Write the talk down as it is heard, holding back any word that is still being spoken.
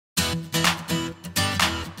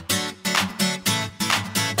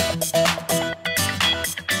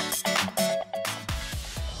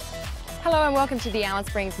welcome to the Alice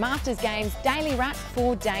Springs Masters Games Daily Wrap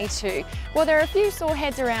for Day 2. Well, there are a few sore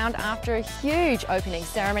heads around after a huge opening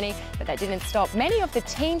ceremony, but that didn't stop many of the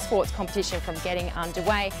team sports competition from getting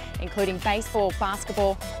underway, including baseball,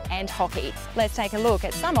 basketball and hockey. Let's take a look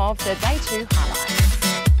at some of the Day 2 highlights.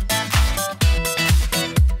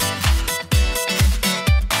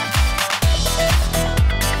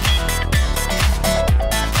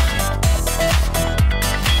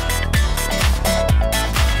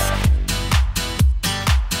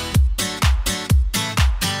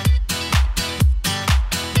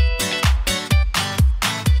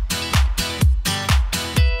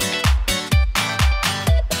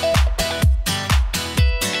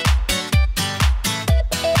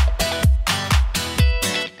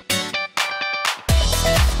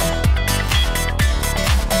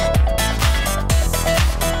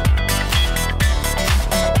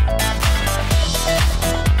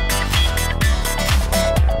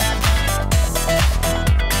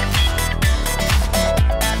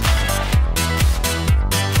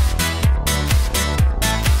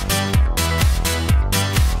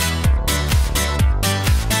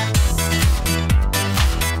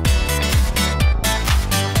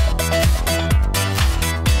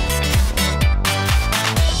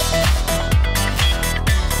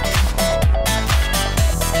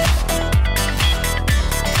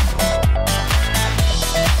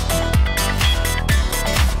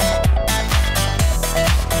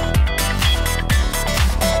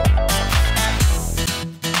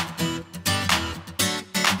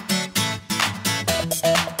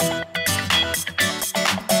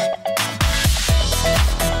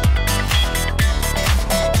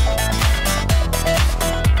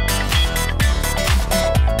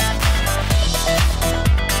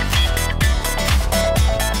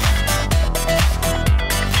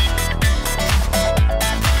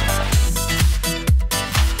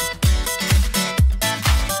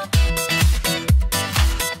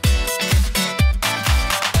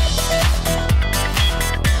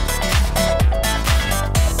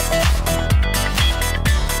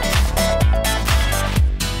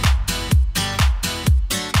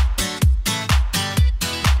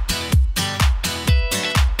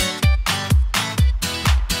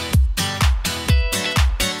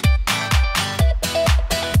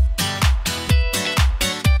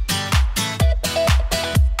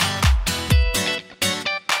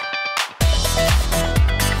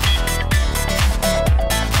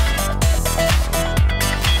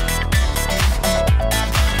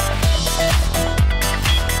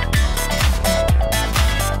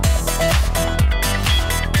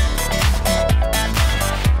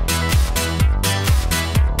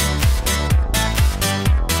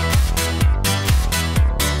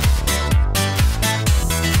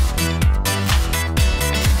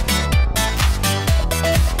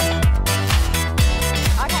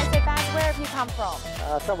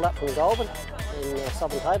 Travelled up from Goulburn in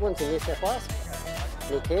Southern Tablelands in New South Wales,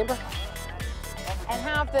 near Canberra. And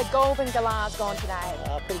how have the Goulburn Galahs gone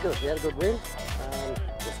today? Pretty good. We had a good win. It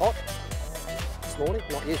was hot this morning,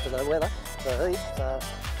 not used to the weather, the heat, so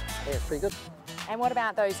yeah, it's pretty good. And what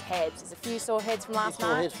about those heads? There's a few sore heads from last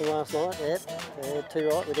night? Sore heads from last night, yeah. Too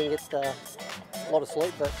right, we didn't get a lot of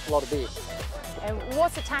sleep, but a lot of beer. And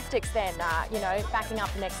what's the tactics then, you know, backing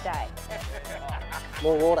up the next day?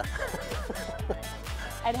 More water.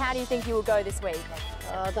 And how do you think you will go this week?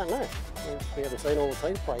 I don't know. We haven't seen all the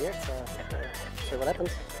teams play yet, so see what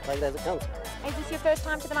happens. Take it as it comes. Is this your first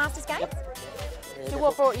time to the Masters Games? Yep. Yeah, so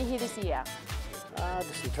what brought you here this year?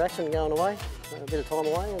 Just the attraction, going away, a bit of time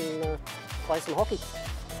away and play some hockey. So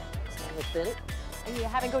that's about it. Are you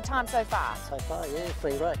having a good time so far? So far, yeah, it's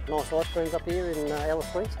been great. Nice ice creams up here in Alice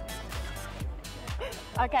Springs.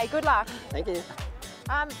 Okay, good luck. Thank you.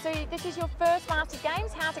 So this is your first Masters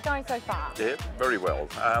Games. How's it going so far? Yeah, very well.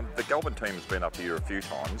 The Goulburn team has been up here a few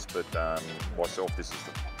times, but myself, this is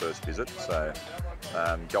the first visit. So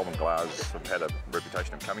Goulburn Galahs have had a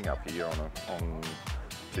reputation of coming up here on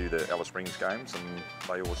to the Alice Springs Games, and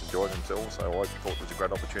they always enjoy themselves. So I thought it was a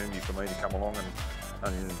great opportunity for me to come along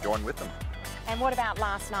and join with them. And what about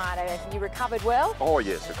last night? Have you recovered well? Oh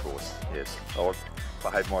yes, of course, yes. I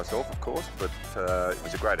behaved myself, of course, but it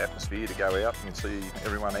was a great atmosphere to go out and see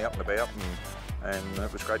everyone out and about, and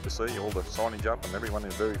it was great to see all the signage up and everyone in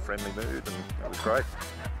a very friendly mood, and it was great.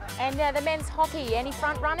 And the men's hockey, any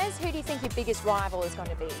front runners? Who do you think your biggest rival is going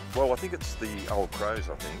to be? Well, I think it's the Old Crows,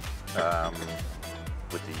 I think.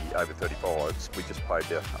 With the over 35s, we just played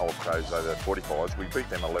the Old Crows over 45s. We beat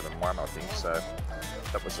them 11-1, I think, so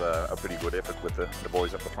that was a pretty good effort with the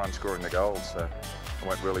boys up the front scoring the goals, so it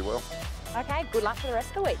went really well. Okay, good luck for the rest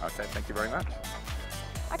of the week. Okay, thank you very much.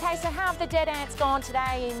 Okay, so how have the Dead Ants gone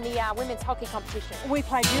today in the women's hockey competition? We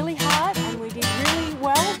played really hard and we did really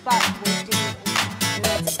well, but we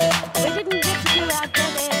didn't get to do our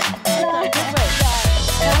Dead Ants. No, did we?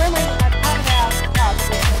 So when we part of our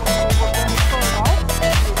when we score a goal, we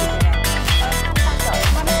do Dead Ants.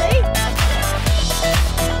 Want to see?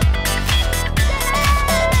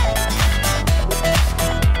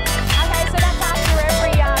 Okay, so that's after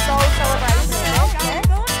every goal celebration. Yeah.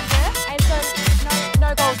 And so no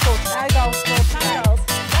goals scored today. No goals scored today. No goals.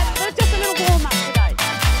 That's just a little warm up today.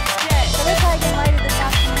 Yeah, so we're playing again later this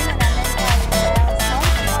afternoon and then playing in an hour's time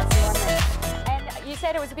and might see one there. And you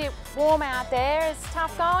said it was a bit warm out there. Is it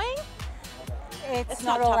tough going? It's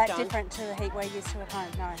not not all tough that going. different to the heat we're used to at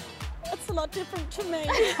home, no. It's a lot different to me.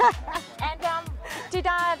 And did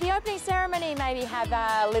the opening ceremony maybe have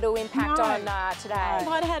a little impact No. on today? It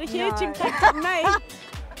might have had a huge No. impact on me.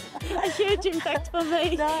 A huge impact for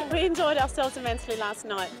me. No. We enjoyed ourselves immensely last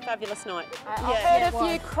night. Fabulous night. I Yeah, heard a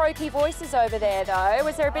few croaky voices over there though.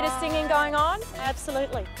 Was there a bit of singing going on?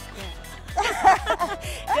 absolutely.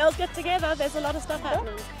 Girls get together, there's a lot of stuff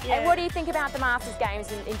happening. Yeah. And what do you think about the Masters games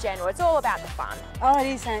in general? It's all about the fun. Oh, it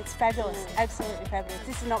is, and it's fabulous, absolutely fabulous.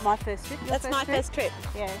 This is not my first trip. Your That's my first trip.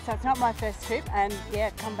 Yeah, so it's not my first trip, and yeah,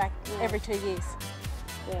 come back every 2 years.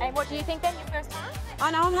 Yeah. And what do you think then, your first time?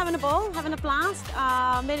 I know I'm having a ball, having a blast,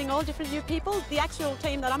 meeting all different new people. The actual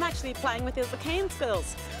team that I'm actually playing with is the Cairns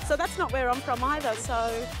girls. So that's not where I'm from either, so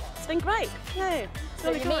it's been great. Yeah, it's So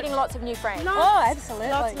really you're good. meeting lots of new friends. Lots. Oh, absolutely.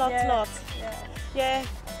 Lots, yeah. lots. Yeah,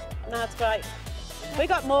 no, it's great. We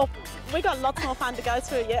got lots more fun to go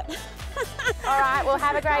through yet. All right, well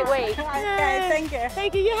have a great week. Okay, thank you.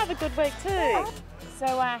 Thank you, you have a good week too.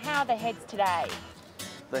 So how are the heads today?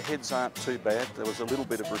 The heads aren't too bad. There was a little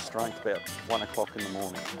bit of restraint about 1 o'clock in the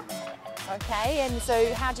morning. Okay, and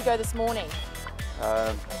so how'd you go this morning?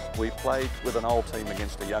 We played with an old team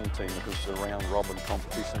against a young team. It was a round robin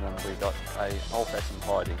competition and we got a old-fashioned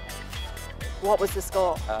hiding. What was the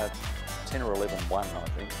score? 10 or 11-1, I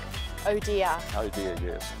think. Oh dear. Oh dear,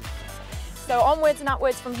 yes. So onwards and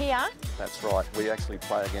upwards from here. That's right. We actually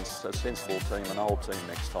play against a sensible team, an old team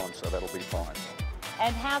next time, so that'll be fine.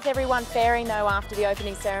 And how's everyone faring though after the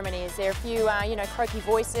opening ceremony? Is there a few, croaky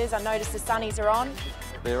voices? I noticed the sunnies are on.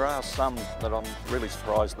 There are some that I'm really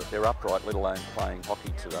surprised that they're upright, let alone playing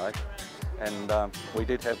hockey today. And we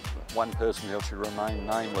did have one person who should remain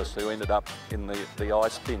nameless who ended up in the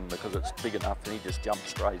ice bin because it's big enough and he just jumped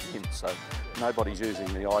straight in. So nobody's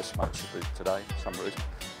using the ice much today for some reason.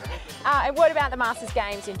 And what about the Masters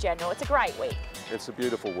games in general? It's a great week. It's a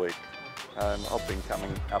beautiful week. I've been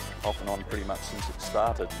coming up off and on pretty much since it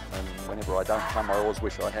started, and whenever I don't come I always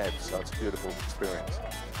wish I had, so it's a beautiful experience.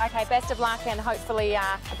 Okay, best of luck and hopefully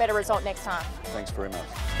a better result next time. Thanks very much.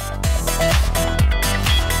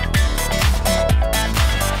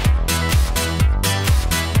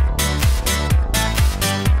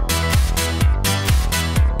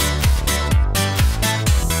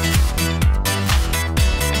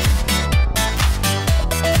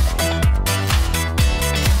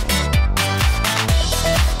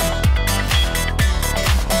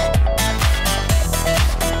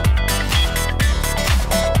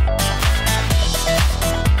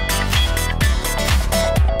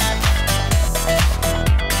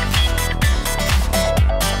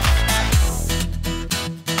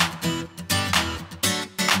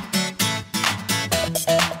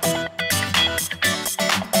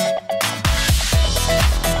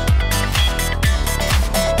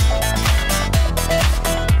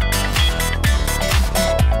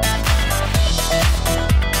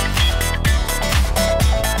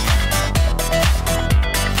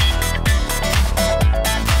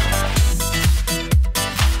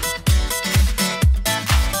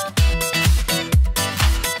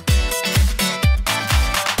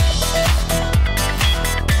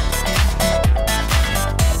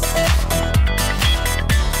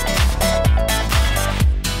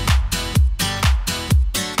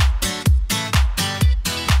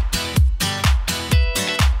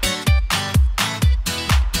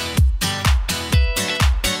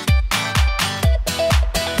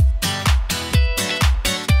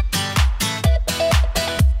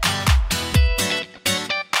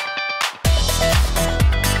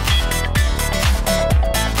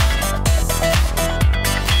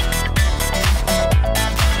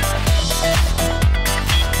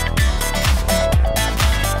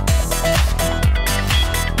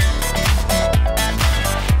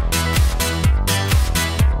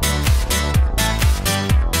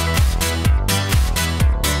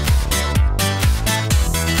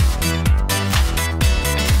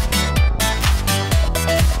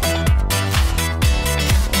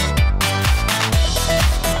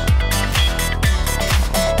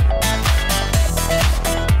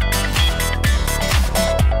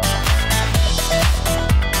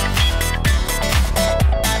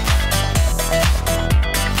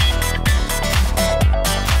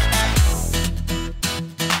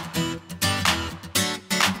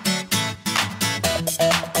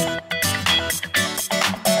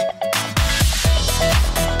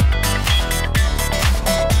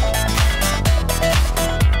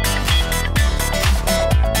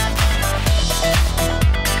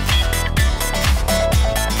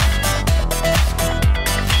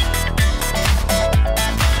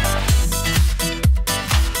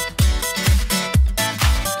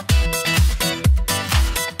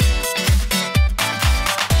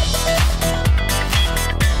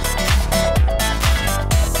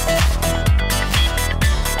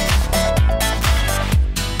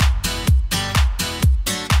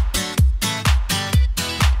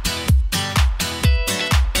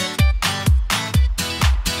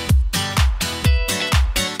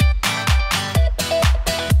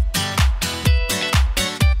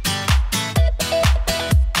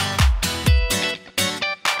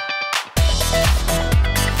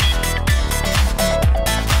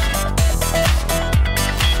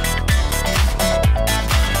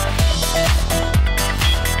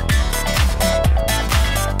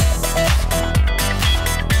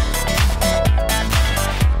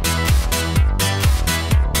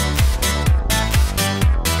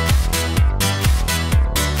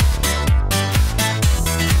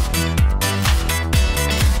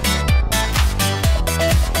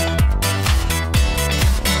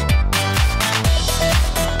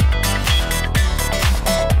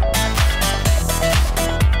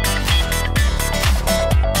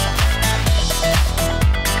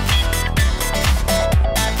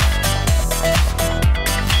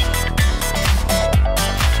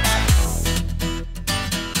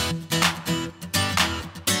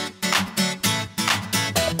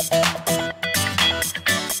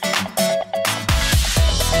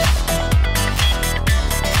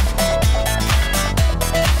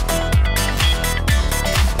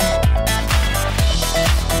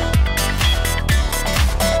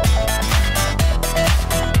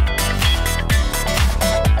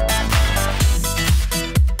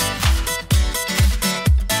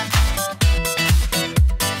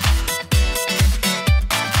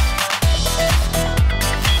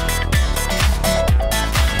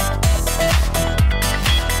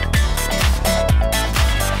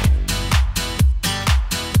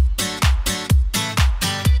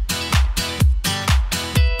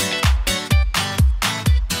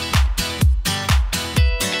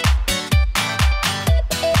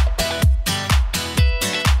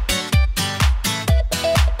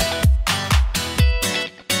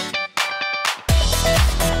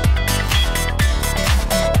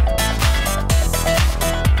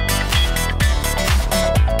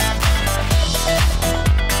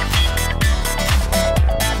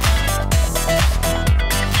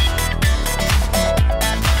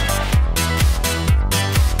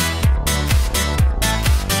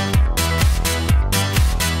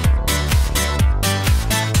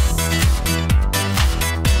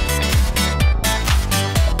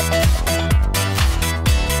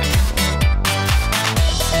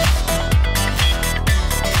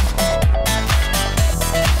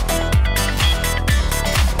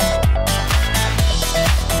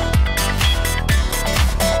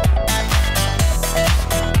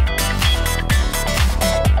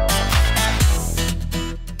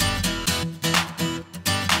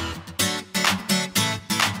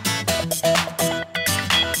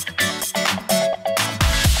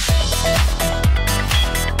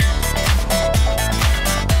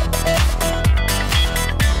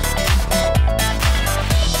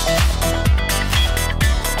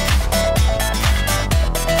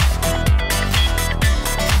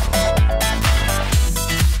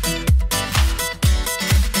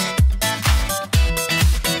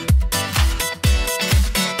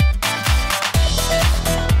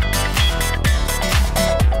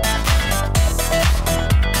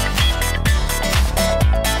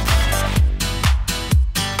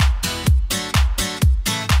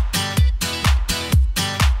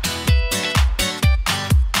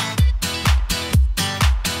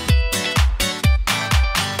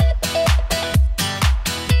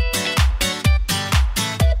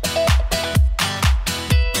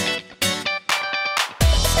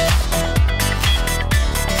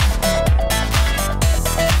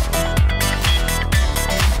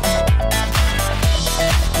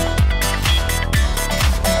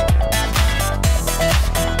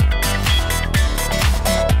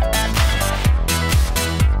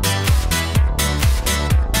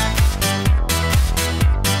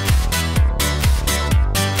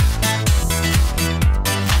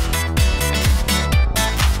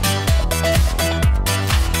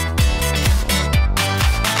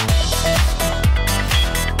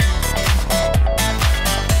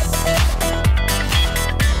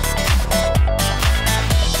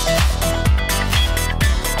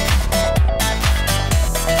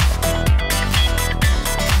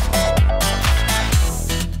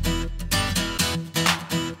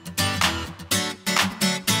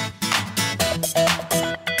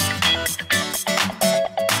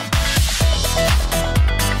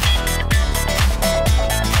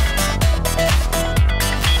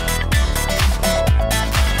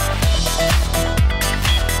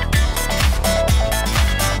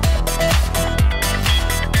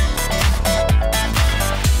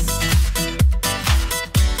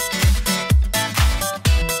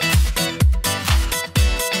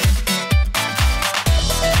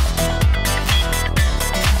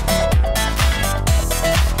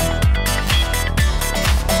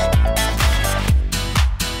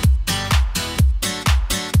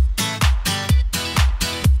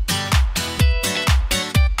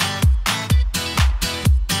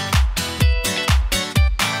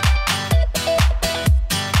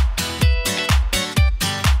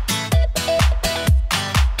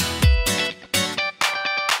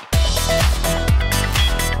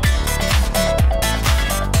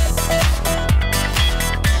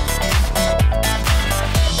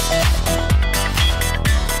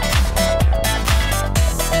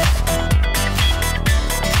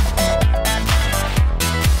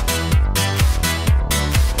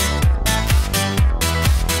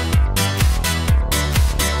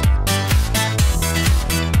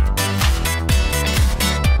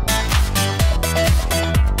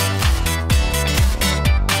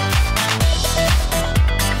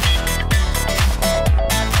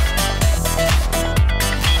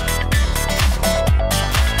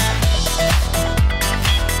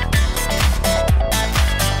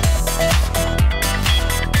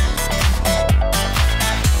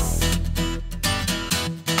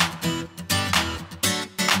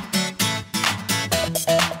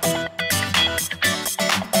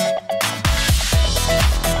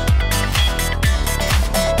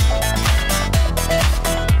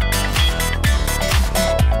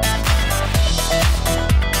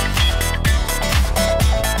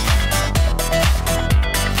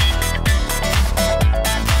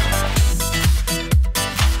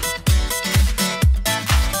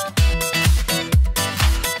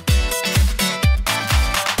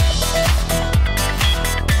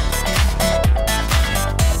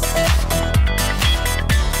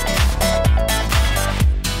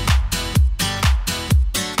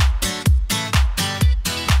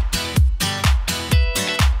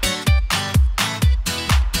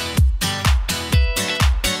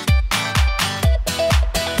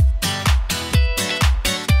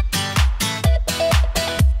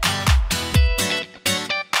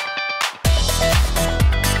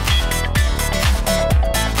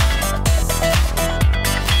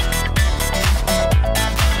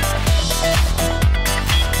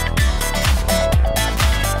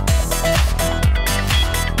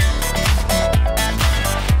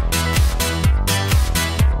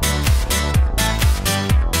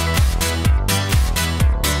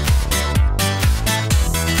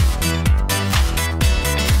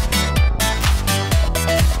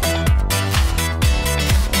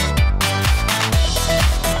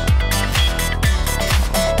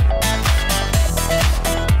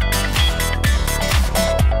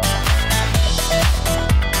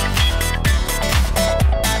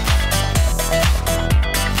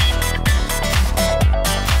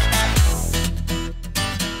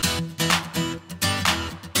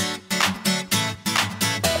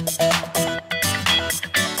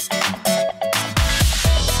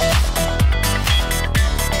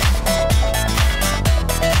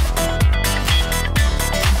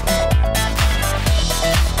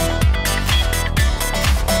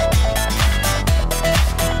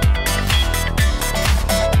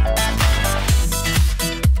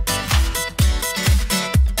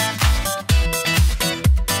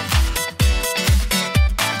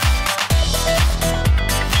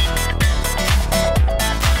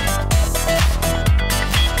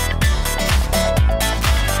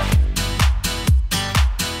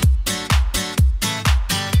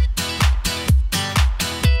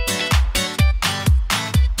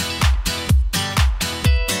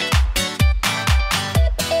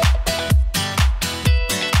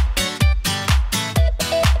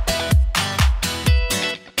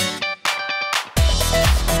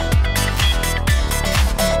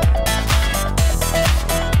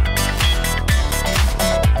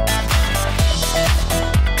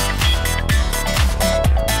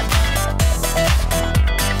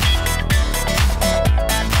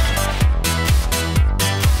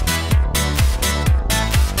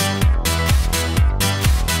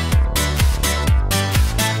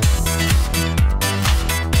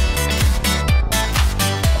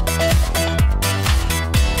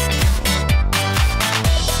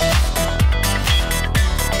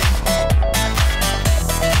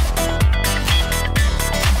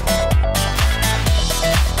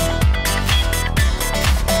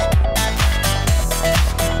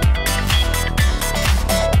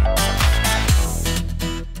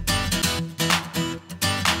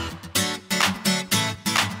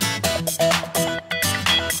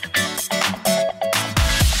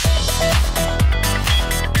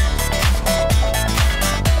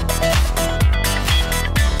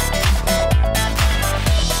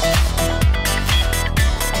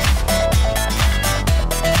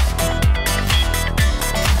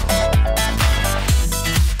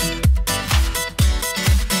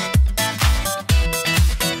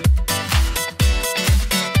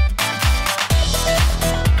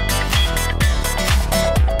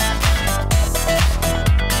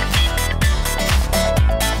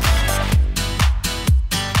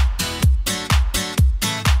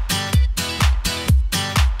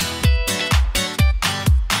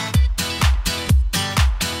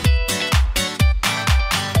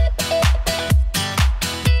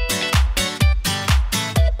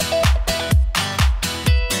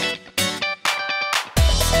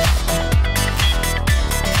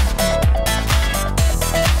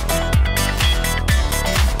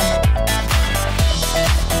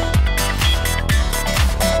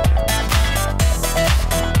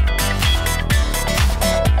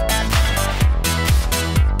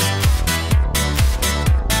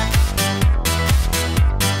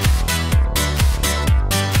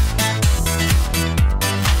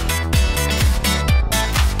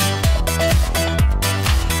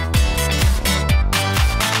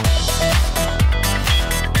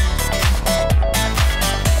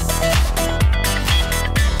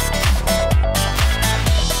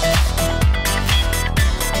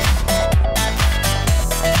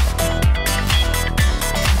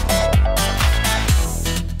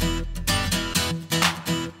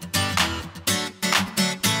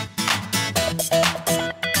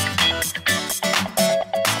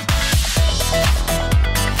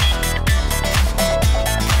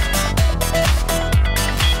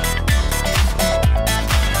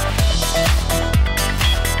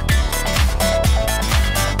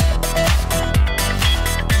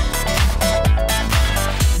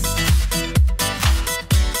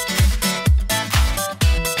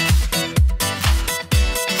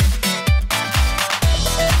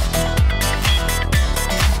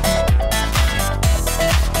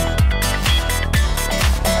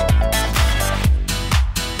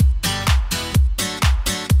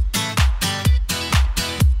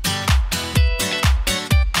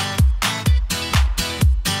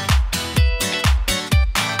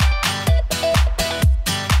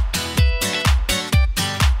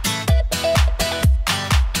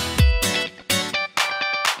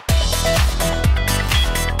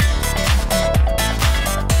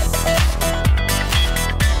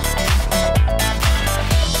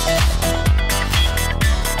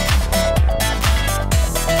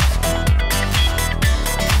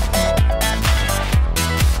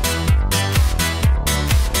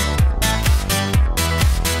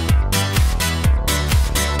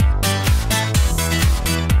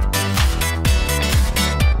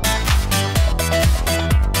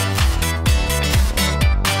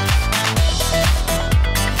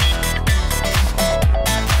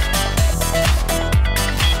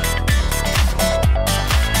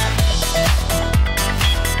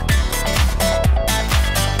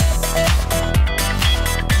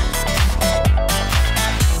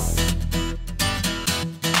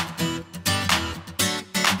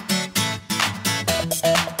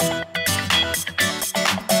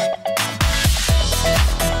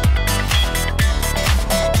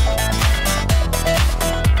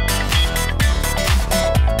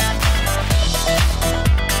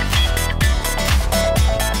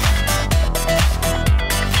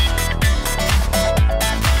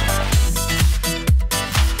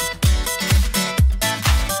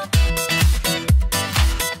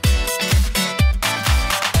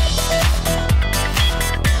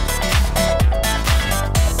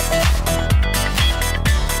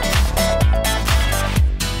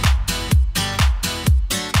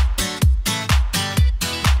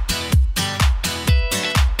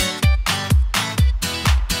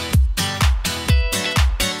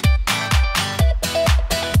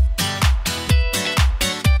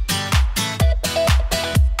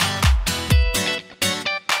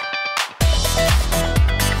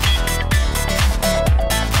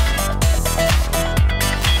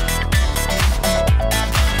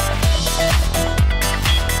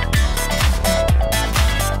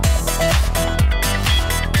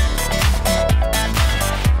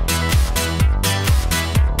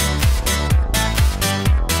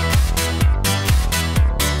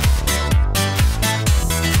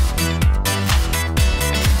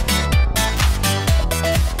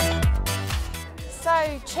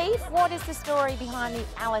 story behind the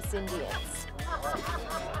Alice Indians?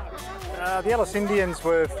 The Alice Indians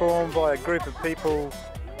were formed by a group of people,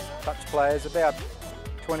 touch players, about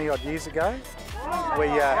 20 odd years ago. We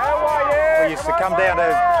used to come down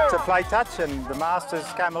to play touch, and the Masters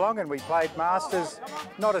came along and we played Masters,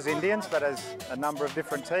 not as Indians but as a number of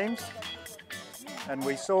different teams. And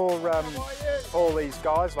we saw all these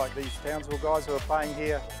guys, like these Townsville guys who are playing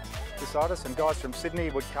here beside us, and guys from Sydney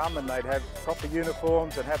would come and they'd have proper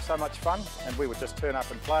uniforms and have so much fun, and we would just turn up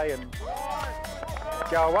and play and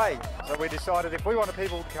go away. So we decided if we wanted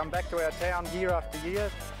people to come back to our town year after year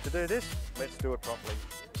to do this, let's do it properly.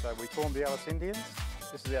 So we formed the Alice Indians.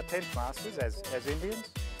 This is our 10th Masters as Indians.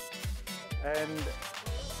 And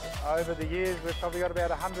over the years we've probably got about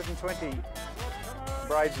 120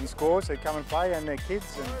 Braves and Squaws who come and play, and their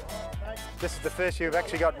kids. And this is the first year we've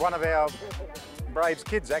actually got one of our Braves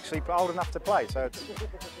kids actually old enough to play, so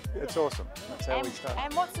it's awesome. That's how we start.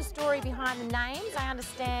 And what's the story behind the names? I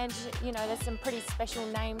understand, you know, there's some pretty special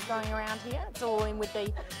names going around here. It's all in with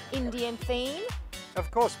the Indian theme.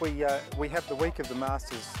 Of course, we have the week of the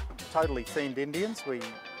Masters totally themed Indians. We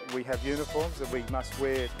have uniforms that we must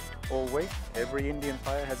wear all week. Every Indian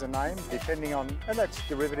player has a name, depending on, and that's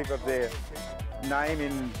derivative of their name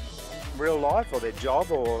in real life, or their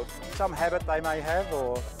job, or some habit they may have,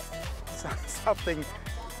 or something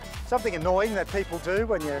annoying that people do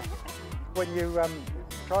when you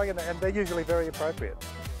try, and they're usually very appropriate.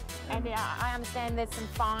 And I understand there's some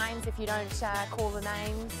fines if you don't call the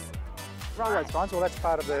names right. Always fines. Well, that's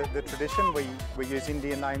part of the tradition. We use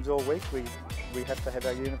Indian names all week. We have to have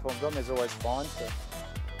our uniforms on. There's always fines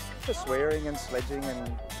for swearing and sledging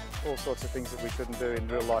and all sorts of things that we shouldn't do in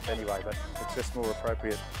real life anyway, but it's just more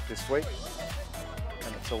appropriate this week.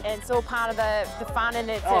 And it's all part of the fun, and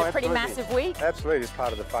it's a pretty massive week. Absolutely, it's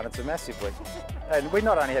part of the fun. It's a massive week. And we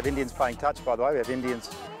not only have Indians playing touch, by the way, we have Indians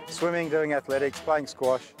swimming, doing athletics, playing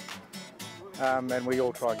squash, and we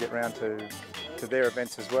all try and get round to their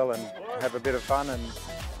events as well and have a bit of fun. And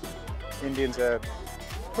Indians are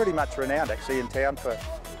pretty much renowned actually in town for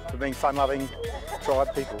being fun-loving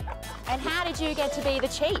tribe people. And how did you get to be the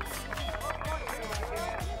chief?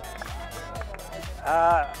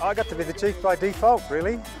 I got to be the chief by default,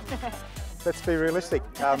 really. Let's be realistic.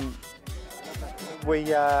 We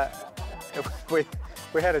had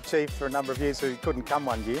a chief for a number of years who couldn't come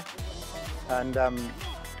one year, and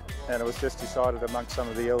it was just decided amongst some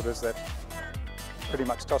of the elders that pretty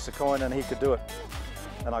much toss a coin and he could do it,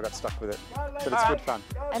 and I got stuck with it. But it's good fun.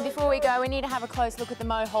 And before we go, we need to have a close look at the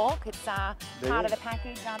Mohawk. It's part of the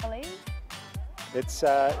package, I believe. It's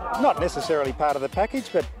not necessarily part of the package,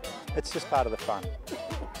 but it's just part of the fun.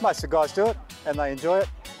 Most of the guys do it and they enjoy it.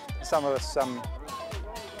 Some of us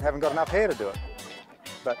haven't got enough hair to do it,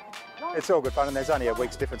 but it's all good fun, and there's only a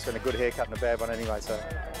week's difference in a good haircut and a bad one anyway, so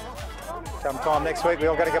come time next week we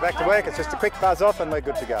all got to go back to work. It's just a quick buzz off and we're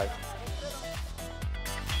good to go.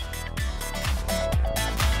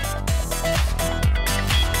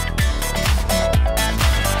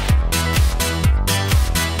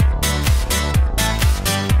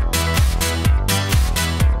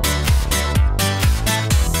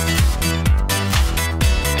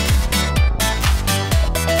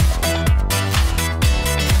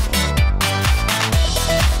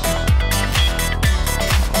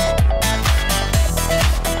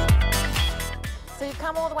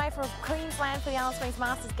 Queensland for the Alice Springs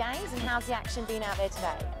Masters Games, and how's the action been out there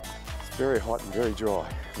today? It's very hot and very dry.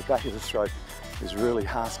 The back of the throat is really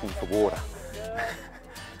asking for water.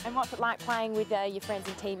 And what's it like playing with your friends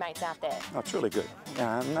and teammates out there? Oh, it's really good.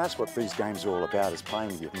 And that's what these games are all about, is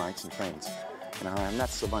playing with your mates and friends. You know, and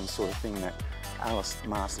that's the one sort of thing that Alice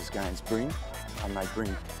Masters Games bring. And they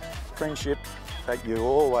bring friendship that you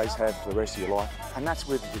always have for the rest of your life. And that's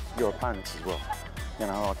with your opponents as well. You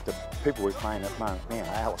know, like the people we're playing at the moment now,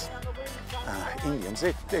 Alice Indians,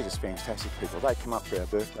 they're just fantastic people. They come up for our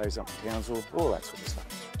birthdays up in Townsville, all that sort of stuff.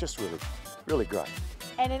 Just really, really great.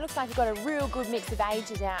 And it looks like you've got a real good mix of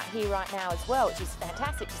ages out here right now as well, which is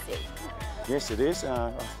fantastic to see. Yes, it is.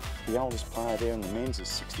 The oldest player there in the men's is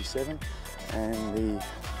 67, and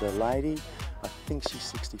the lady, I think she's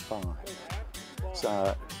 65.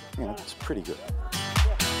 So, you know, it's pretty good.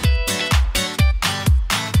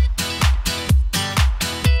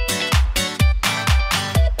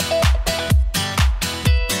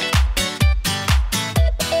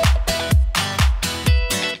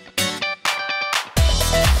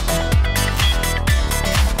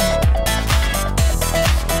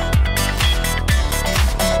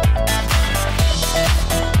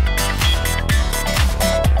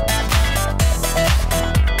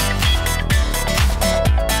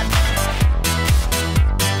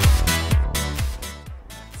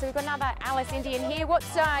 Alice Indian here.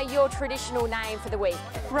 What's your traditional name for the week?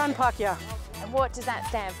 Run Pakya. And what does that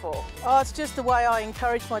stand for? Oh, it's just the way I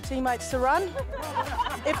encourage my teammates to run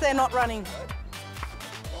if they're not running.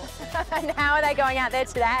 And how are they going out there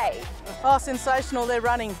today? Oh, sensational, they're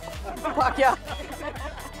running. Pakya.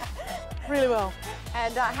 Really well.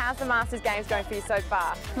 And how's the Masters Games going for you so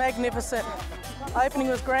far? Magnificent. Opening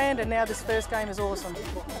was grand and now this first game is awesome.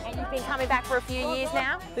 And you've been coming back for a few years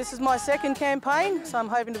now? This is my second campaign, so I'm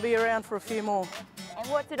hoping to be around for a few more. And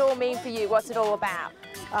what's it all mean for you? What's it all about?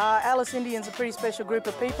 Alice Indian's a pretty special group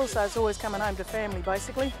of people, so it's always coming home to family,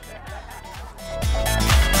 basically.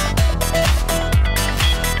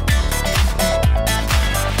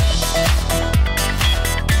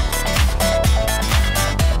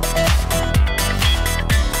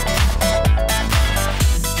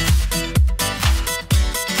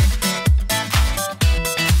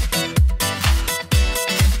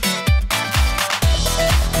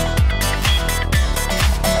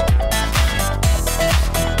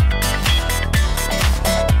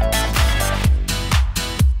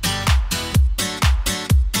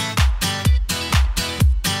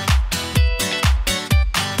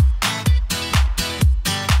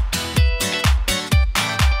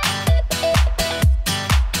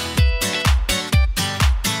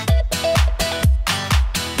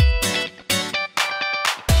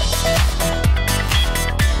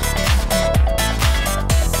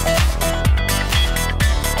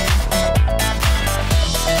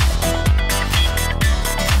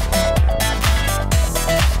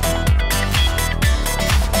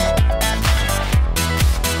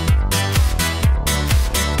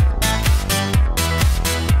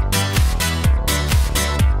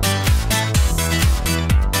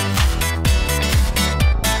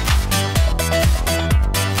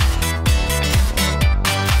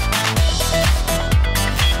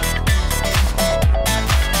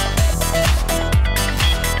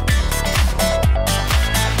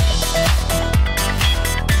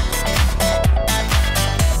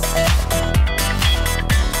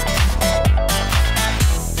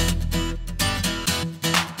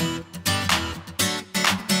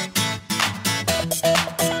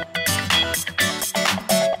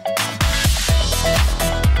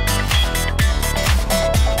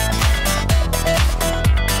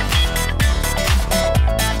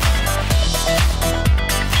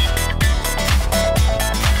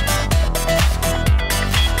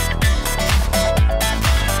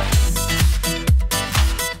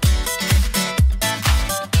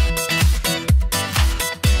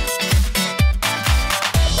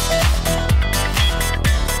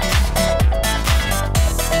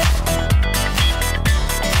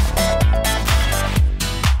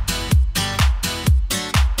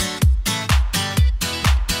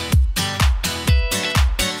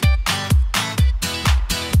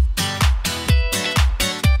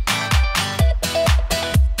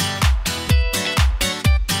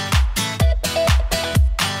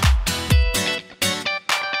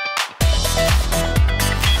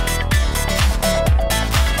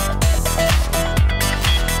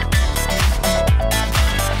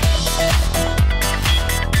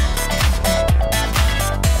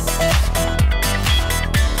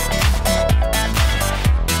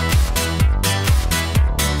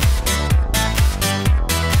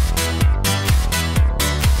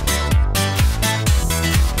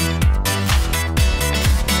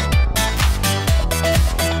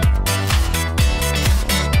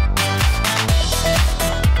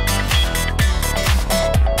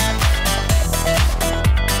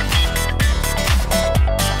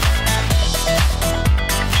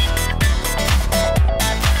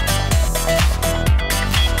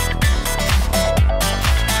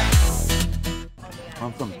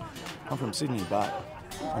 I'm from Sydney, but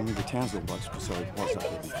I'm in the Townsville blokes, so I was up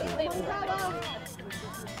there before.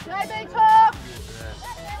 JB talk!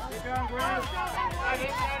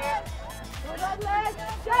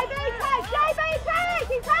 JB take! JB take!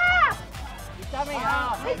 He's half! He's coming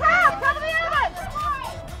half! He's half! Cover the others!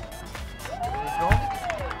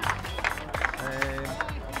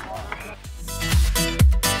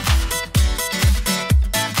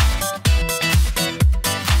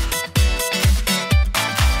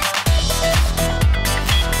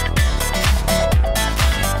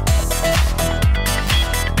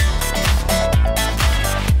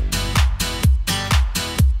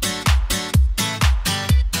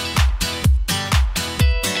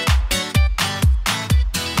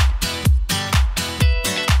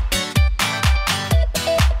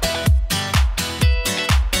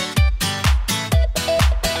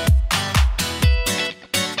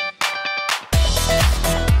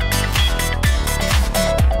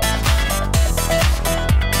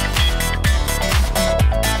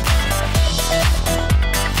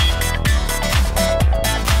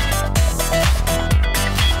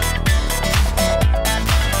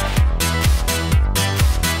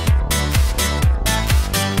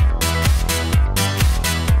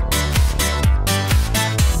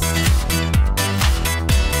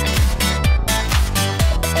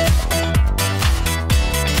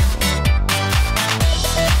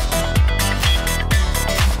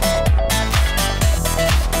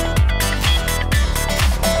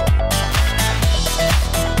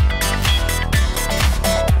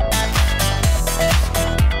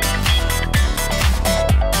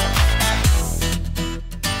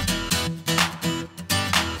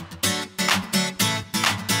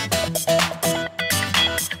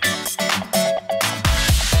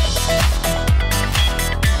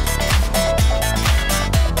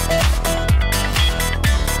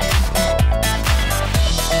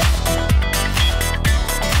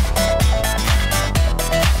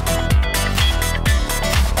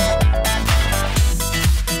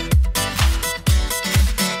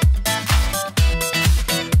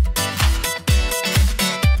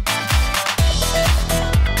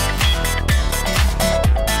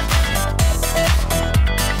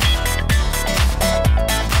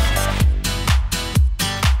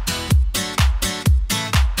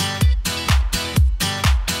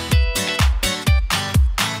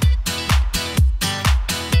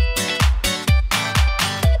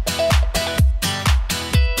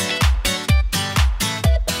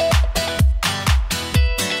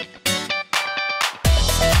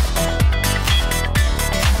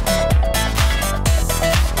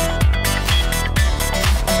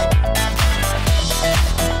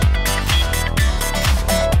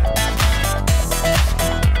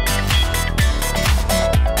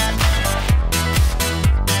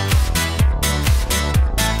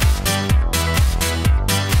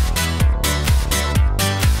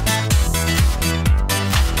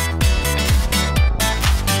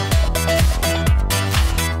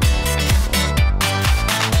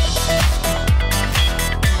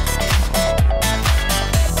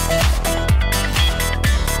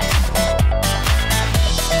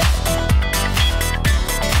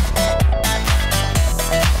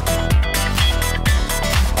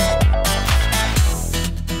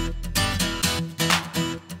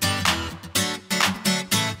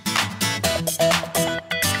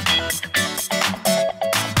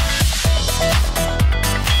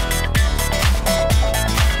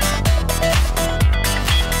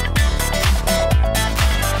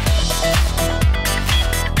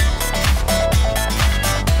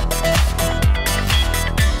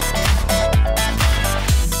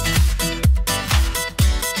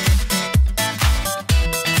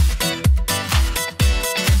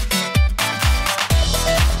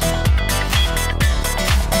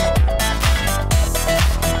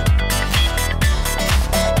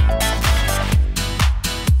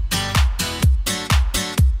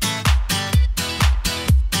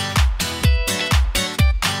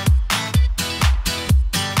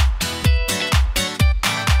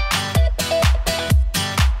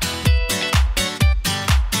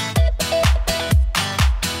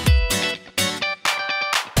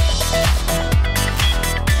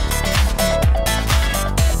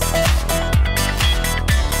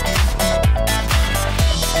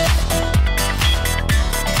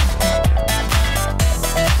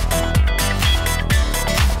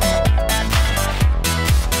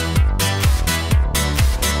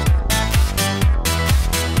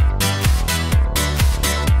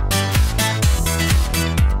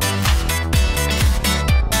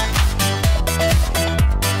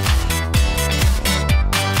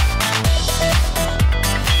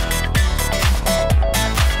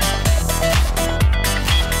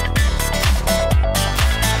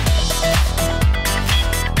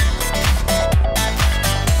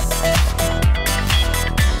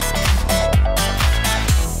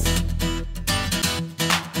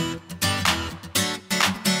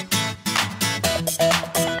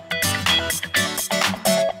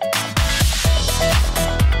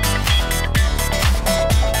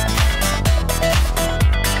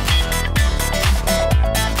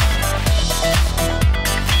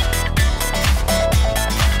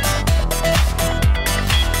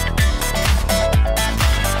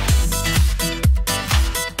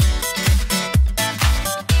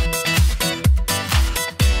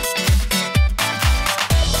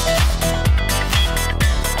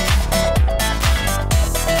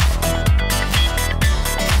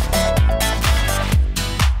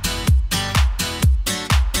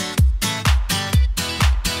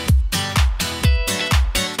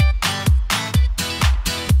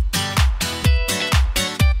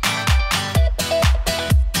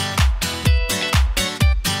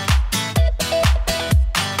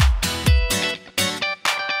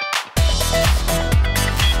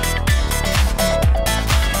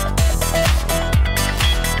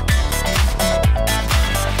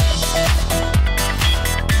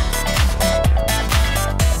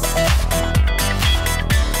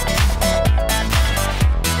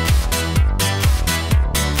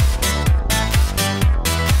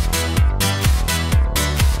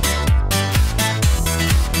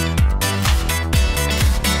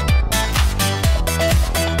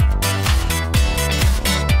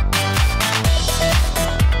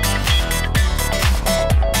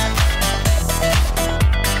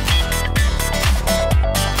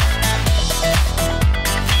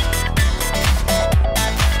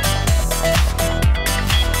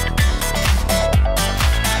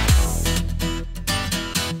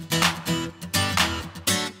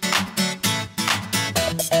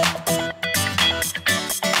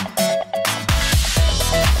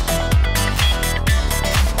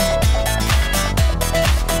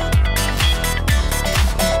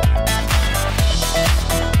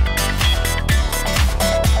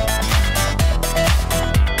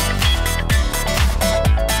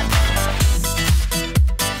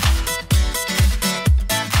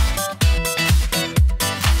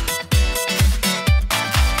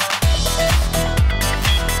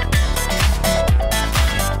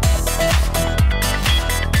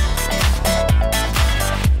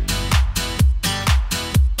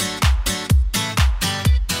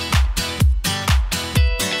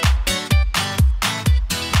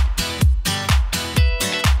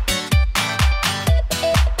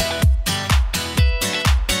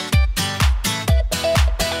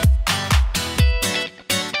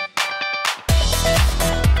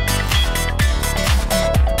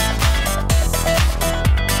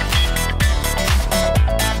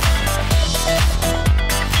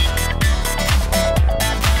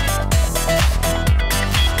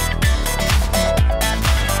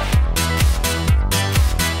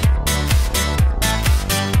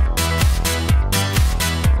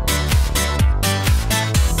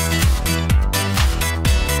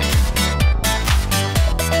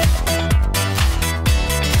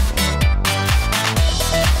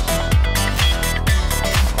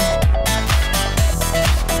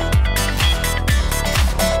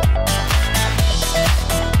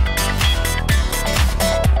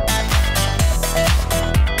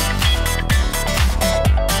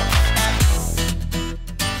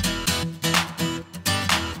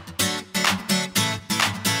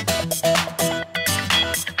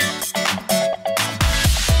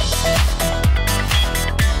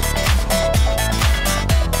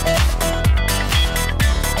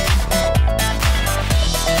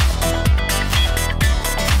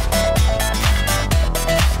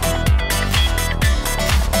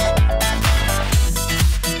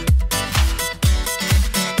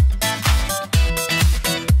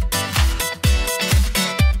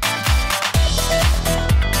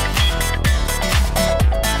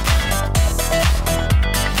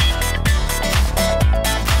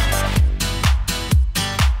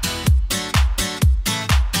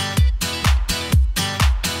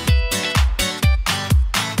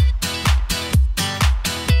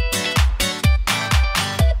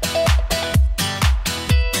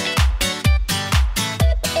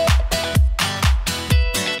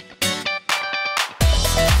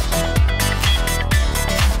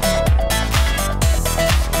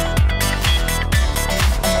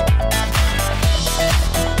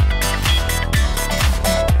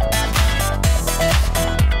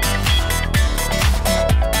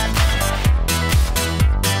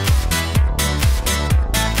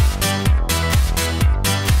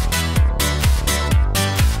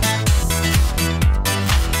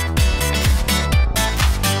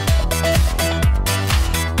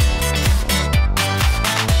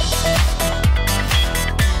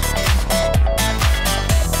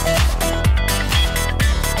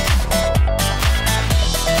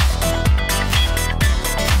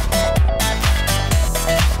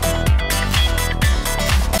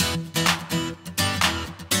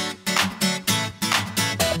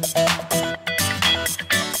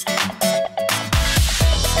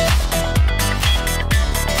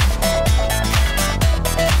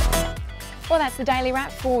 the Daily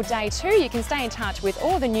Wrap for Day 2. You can stay in touch with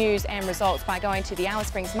all the news and results by going to the Alice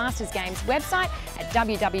Springs Masters Games website at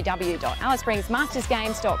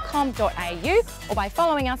www.alicespringsmastersgames.com.au or by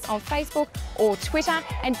following us on Facebook or Twitter.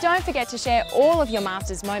 And don't forget to share all of your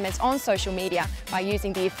Masters moments on social media by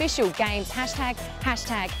using the official Games hashtag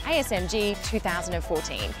ASMG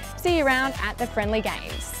 2014. See you around at the friendly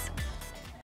games.